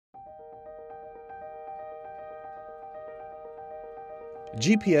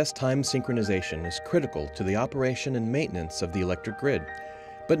GPS time synchronization is critical to the operation and maintenance of the electric grid,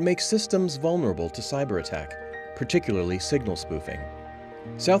 but makes systems vulnerable to cyber attack, particularly signal spoofing.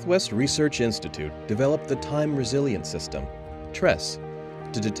 Southwest Research Institute developed the Time Resilience System, TRES,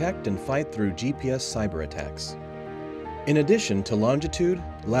 to detect and fight through GPS cyber attacks. In addition to longitude,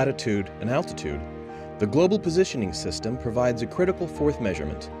 latitude, and altitude, the Global Positioning System provides a critical fourth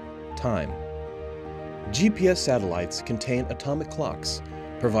measurement, time. GPS satellites contain atomic clocks,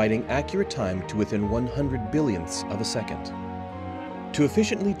 providing accurate time to within 100 billionths of a second. To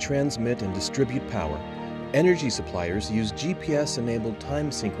efficiently transmit and distribute power, energy suppliers use GPS-enabled time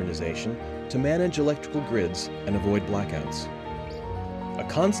synchronization to manage electrical grids and avoid blackouts. A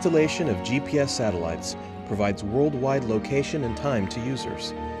constellation of GPS satellites provides worldwide location and time to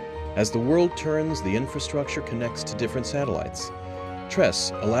users. As the world turns, the infrastructure connects to different satellites.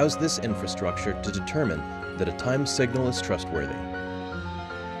 TRES allows this infrastructure to determine that a time signal is trustworthy.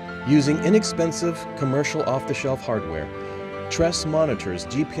 Using inexpensive, commercial off-the-shelf hardware, TRES monitors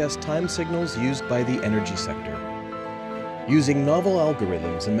GPS time signals used by the energy sector. Using novel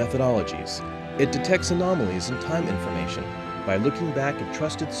algorithms and methodologies, it detects anomalies in time information by looking back at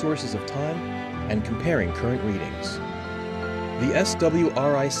trusted sources of time and comparing current readings. The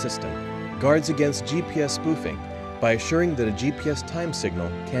SwRI system guards against GPS spoofing by assuring that a GPS time signal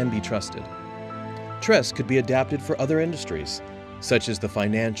can be trusted. TRES could be adapted for other industries, such as the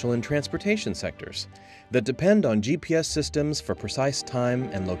financial and transportation sectors, that depend on GPS systems for precise time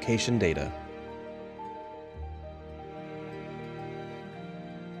and location data.